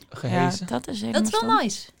omhoog gehezen. Ja, dat is wel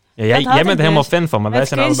nice. Ja, jij bent er helemaal fan van, maar wij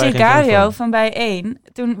zijn allebei geen fan Gario van. van bij 1.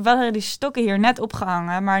 Toen waren die stokken hier net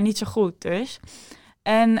opgehangen, maar niet zo goed dus.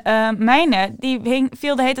 En mijne, die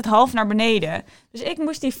viel de hele tijd half naar beneden. Dus ik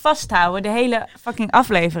moest die vasthouden, de hele fucking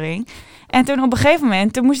aflevering. En toen op een gegeven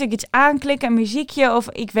moment, moest ik iets aanklikken, een muziekje of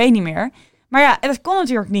ik weet niet meer. Maar ja, dat kon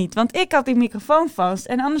natuurlijk niet, want ik had die microfoon vast.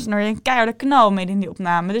 En anders hoor je een keiharde knal midden in die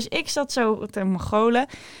opname. Dus ik zat zo te mongolen.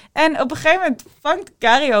 En op een gegeven moment vangt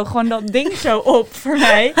Gario gewoon dat ding zo op voor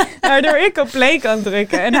mij. Waardoor ik op play kan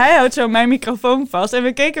drukken. En hij houdt zo mijn microfoon vast. En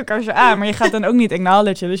we keken elkaar zo aan. Maar je gaat dan ook niet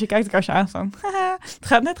acknowledgen. Dus je kijkt elkaar zo aan van, haha, het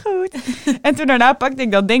gaat net goed. En toen daarna pakte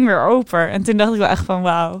ik dat ding weer open. En toen dacht ik wel echt van,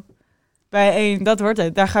 wauw. Bij 1, dat wordt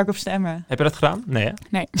het. Daar ga ik op stemmen. Heb je dat gedaan? Nee, hè?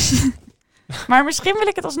 Nee. Maar misschien wil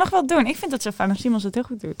ik het alsnog wel doen. Ik vind dat Stefano Simons het heel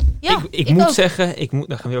goed doet. Ja, ik moet zeggen,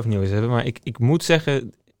 daar gaan we weer opnieuw eens hebben, maar ik moet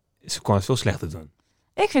zeggen, ze kon het veel slechter doen.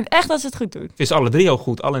 Ik vind echt dat ze het goed doen. Ik vind ze alle drie ook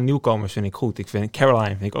goed. Alle nieuwkomers vind ik goed. Ik vind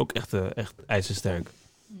Caroline vind ik ook echt ijzersterk.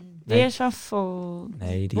 Die is van vol.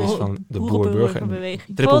 Nee, die is van de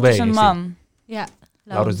Boer-Burgerbeweging. Triple B is een man. Ja,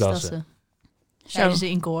 Laurens Dassen. Tijdens de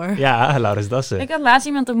inkoor. Ja, Laurens Dassen. Ik had laatst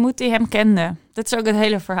iemand ontmoet die hem kende. Dat is ook het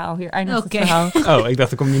hele verhaal. Hier eindigt het verhaal. Oh, ik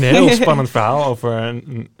dacht er komt nu een heel spannend verhaal over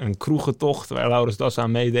een kroegentocht waar Laurens Dassen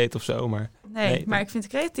aan meedeed of zo. Maar nee, maar ik vind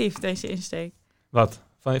het creatief, deze insteek. Wat?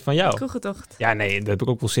 Van jou? Kroegentocht. Ja, nee, daar heb ik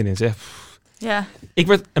ook wel zin in, zeg. Ja. Ik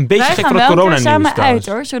werd een beetje gek van het Wij coronanieuws gaan wel samen trouwens.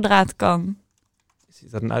 uit hoor, zodra het kan. Is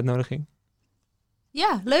dat een uitnodiging?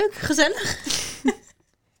 Ja, leuk, gezellig.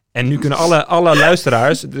 En nu kunnen alle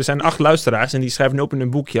luisteraars, er zijn 8 luisteraars en die schrijven nu op in een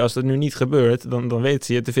boekje. Als dat nu niet gebeurt, dan weten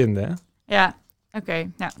ze je te vinden. Hè? Ja,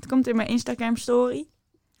 oké. Nou, het komt in mijn Instagram story.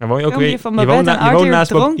 Dan woon je ook weer. Je woont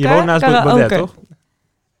naast Baudet, toch?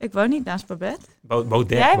 Ik woon niet naast Baudet.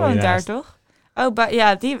 Baudet. Jij woont daar toch? Oh,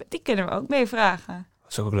 ja, die kunnen we ook mee vragen.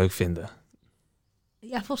 Dat zou ik ook leuk vinden.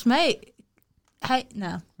 Ja, volgens mij.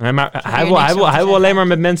 Nee, maar hij wil alleen maar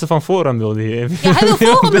met mensen van Forum wil die. Ja, hij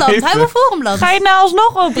wil Forumland. Ga je het nou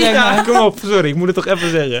alsnog opbrengen? Ja, kom op, sorry, ik moet het toch even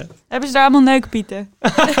zeggen. Hebben ze daar allemaal neukpieten?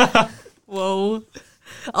 Wow.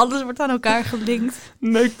 Alles wordt aan elkaar gelinkt.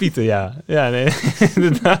 Neukpieten, ja. Ja, nee,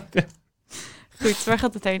 inderdaad. Goed, waar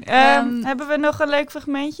gaat het heen? Hebben we nog een leuk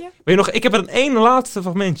fragmentje? Weet je nog, ik heb er één laatste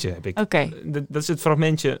fragmentje. Oké. Dat is het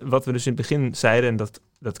fragmentje wat we dus in het begin zeiden. En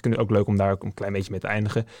dat kunnen we ook leuk om daar ook een klein beetje mee te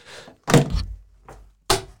eindigen.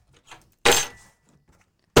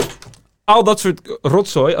 Al dat soort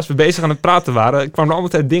rotzooi, als we bezig aan het praten waren, kwamen er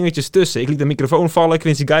altijd dingetjes tussen. Ik liet de microfoon vallen,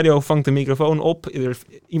 Quincy Gario vangt de microfoon op.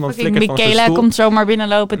 Iemand flikkert van zijn Michaela stoel. komt zomaar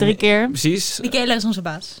binnenlopen 3 keer. Precies. Michaela is onze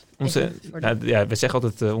baas. We zeggen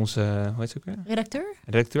altijd onze, hoe heet ze ook weer?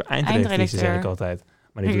 Redacteur? Eindredactrice zeg ik altijd.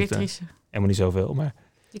 Maar die doet helemaal niet zoveel. Maar...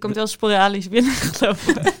 Die komt heel sporadisch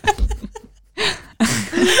binnengelopen.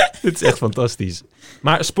 Dit is echt fantastisch.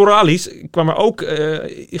 Maar sporadisch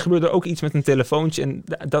gebeurde ook iets met een telefoontje. En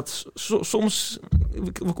dat soms...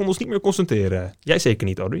 We konden ons niet meer concentreren. Jij zeker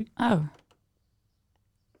niet, Audrey? Oh.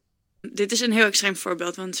 Dit is een heel extreem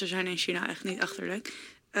voorbeeld, want ze zijn in China echt niet achterlijk.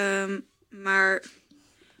 Maar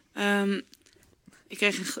ik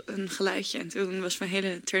kreeg een geluidje en toen was mijn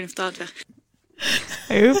hele train of thought weg.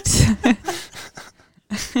 Oeps.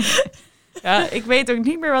 Ja, ik weet ook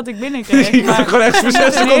niet meer wat ik binnenkreeg. Ik ben gewoon echt voor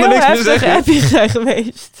 6 seconden niks meer zeggen. Heb je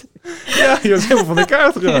geweest? Ja, je was helemaal van de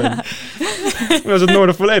kaart gewoon. Ja. Je was het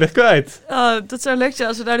noorden volledig kwijt. Oh, dat zou leuk zijn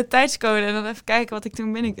als we naar de tijdscode en dan even kijken wat ik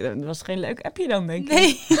toen binnenkreeg. Dat was geen leuk appje dan, denk ik.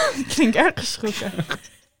 Nee. Klinkt erg geschrokken.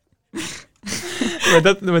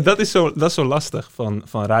 Maar dat is zo lastig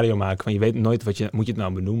van radio maken. Van je weet nooit moet je het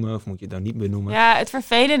nou benoemen of moet je het nou niet benoemen. Ja, het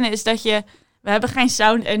vervelende is dat we hebben geen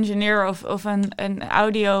sound engineer of een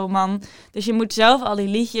audioman. Dus je moet zelf al die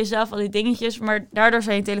liedjes, zelf al die dingetjes. Maar daardoor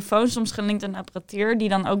zijn je telefoon soms gelinkt aan een apparatuur die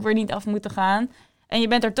dan ook weer niet af moeten gaan. En je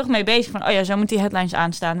bent er toch mee bezig van, zo moet die headlines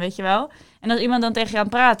aanstaan, weet je wel. En als iemand dan tegen je aan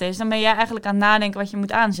het praten is, dan ben jij eigenlijk aan het nadenken wat je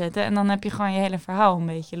moet aanzetten. En dan heb je gewoon je hele verhaal een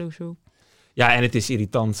beetje loesoe. Ja, en het is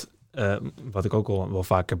irritant, wat ik ook al wel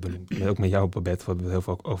vaak heb benoemd. Ook met jou, Babette, wat we het heel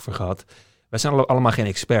veel over gehad. Wij zijn allemaal geen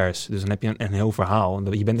experts, dus dan heb je een heel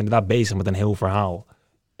verhaal. Je bent inderdaad bezig met een heel verhaal.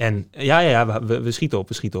 En we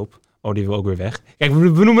schieten op. Oh, die wil ook weer weg. Kijk,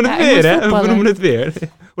 we noemen het weer, hè? We noemen het weer.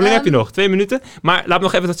 Hoe lang heb je nog? 2 minuten? Maar laat me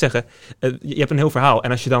nog even dat zeggen. Je hebt een heel verhaal.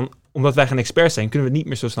 En als je dan, omdat wij geen experts zijn, kunnen we het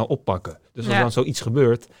niet meer zo snel oppakken. Dus als er dan zoiets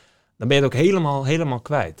gebeurt, dan ben je het ook helemaal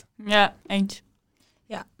kwijt. Ja, eens.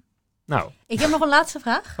 Ja. Nou. Ik heb nog een laatste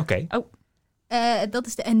vraag. Oké. Oh. Dat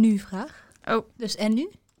is de en nu vraag. Oh. Dus en nu?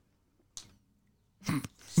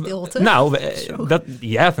 Stilte. Nou,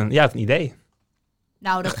 jij hebt een idee.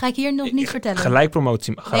 Nou, dat ga ik hier nog niet vertellen. Gelijk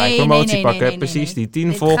promotie pakken. Nee, precies, die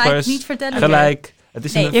 10 volgers. Ga ik niet vertellen. Gelijk. Het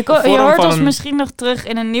is je hoort ons misschien nog terug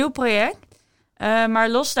in een nieuw project. Maar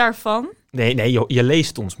los daarvan... Nee, je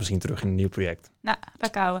leest ons misschien terug in een nieuw project. Nou,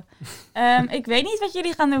 bek houden. Ik weet niet wat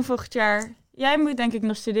jullie gaan doen volgend jaar. Jij moet denk ik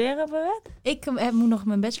nog studeren, Babette? Ik moet nog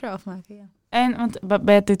mijn bachelor afmaken, ja. En, want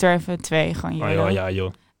Babette doet er even 2, gewoon jullie. Ja,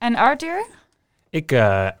 joh. En Arthur? Ik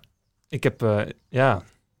heb, ik weet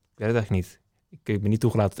het eigenlijk niet. Ik ben niet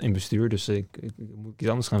toegelaten in bestuur, dus ik moet iets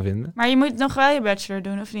anders gaan vinden. Maar je moet nog wel je bachelor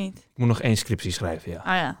doen, of niet? Ik moet nog 1 scriptie schrijven, ja. Oh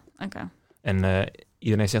ja, oké. En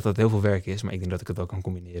iedereen zegt dat het heel veel werk is, maar ik denk dat ik het wel kan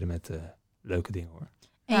combineren met leuke dingen, hoor.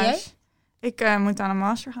 En jij? Ik moet aan een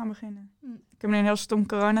master gaan beginnen. Ik heb een heel stom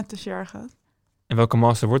corona-tussenjaar gehad. En welke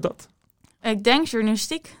master wordt dat? Ik denk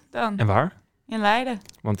journalistiek dan. En waar? In Leiden.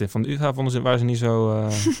 Want van de UvA waren ze niet zo,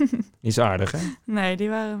 niet zo aardig, hè? Nee, die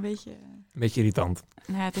waren een beetje... Een beetje irritant.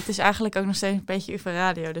 Nou ja, dit is eigenlijk ook nog steeds een beetje UvA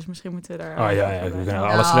Radio, dus misschien moeten we daar... we kunnen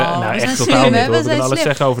alles... echt totaal niet, hoor. We kunnen alles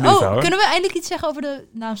zeggen over de UvA, hoor. Kunnen we eindelijk iets zeggen over de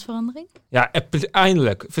naamsverandering? Ja,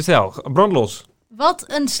 eindelijk. Vertel, brand los. Wat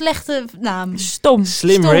een slechte naam. Stom.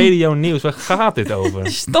 Slim Radio Nieuws, waar gaat dit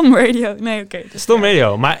over? Stom Radio. Nee, oké. Stom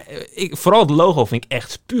Radio. Maar vooral het logo vind ik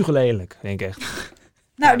echt spuuglelijk. Denk ik echt.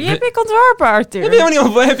 Nou, die heb ik ontworpen, Arthur.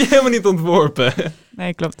 Heb je helemaal niet ontworpen.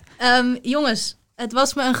 Nee, klopt. Jongens, het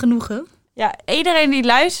was me een genoegen. Ja, iedereen die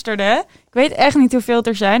luisterde. Ik weet echt niet hoeveel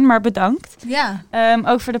er zijn, maar bedankt. Ja.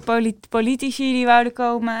 Ook voor de politici die wouden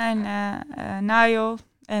komen. En Najo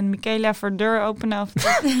en Michaela voor de deur openen.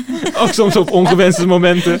 Ook soms op ongewenste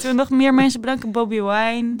momenten. Moeten we nog meer mensen bedanken? Bobby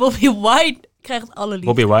Wine. Bobby Wine krijgt alle liefde.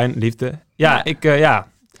 Bobby Wine, liefde. Ja.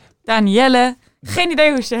 Danielle. Geen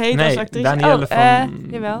idee hoe ze heet als actrice. Danielle van...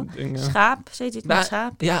 Jawel. Schaap. Ze heet iets met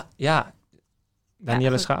Schaap. Ja.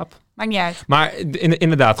 Danielle Schaap. Maakt niet uit. Maar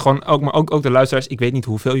inderdaad, gewoon ook de luisteraars. Ik weet niet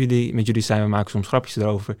hoeveel jullie met jullie zijn. We maken soms grapjes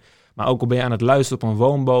erover. Maar ook al ben je aan het luisteren op een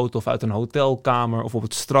woonboot of uit een hotelkamer of op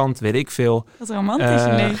het strand, weet ik veel. Wat romantisch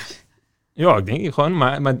leeft. Ja, ik denk gewoon.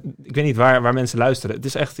 Maar ik weet niet waar mensen luisteren. Het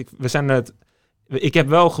is echt, ik heb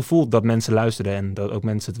wel gevoeld dat mensen luisterden en dat ook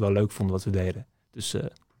mensen het wel leuk vonden wat we deden. Dus...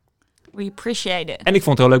 we appreciate it. En ik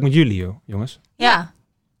vond het heel leuk met jullie, jongens. Ja,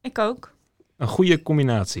 ik ook. Een goede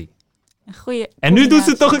combinatie. En nu doet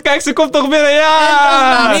ze toch, kijk, ze komt toch binnen.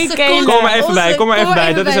 Ja! Kom maar even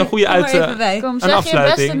bij. Dat is een goede Kom, zeg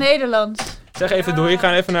je beste Nederlands. Zeg even door. Ik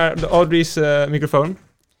ga even naar de Audrey's microfoon.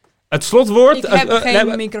 Het slotwoord. Ik heb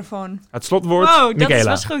geen microfoon. Het slotwoord. Wow, Michaela. Dat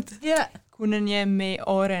was goed. Ja. Kunnen je mee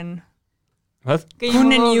horen? Wat?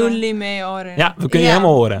 Kunnen jullie mee horen? Ja, we kunnen je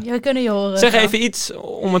helemaal horen. Ja, we kunnen je horen. Zeg even iets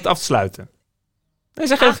om het af te sluiten. Nee,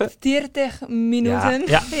 zeg even. 30 minuten.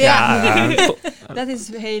 Ja. Dat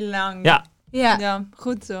is heel lang. Ja.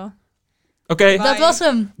 Goed zo. Oké. Dat was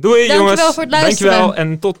hem. Doei, jongens. Dankjewel voor het luisteren. Dankjewel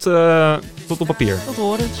en tot op papier. Tot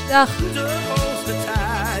horens. Dag.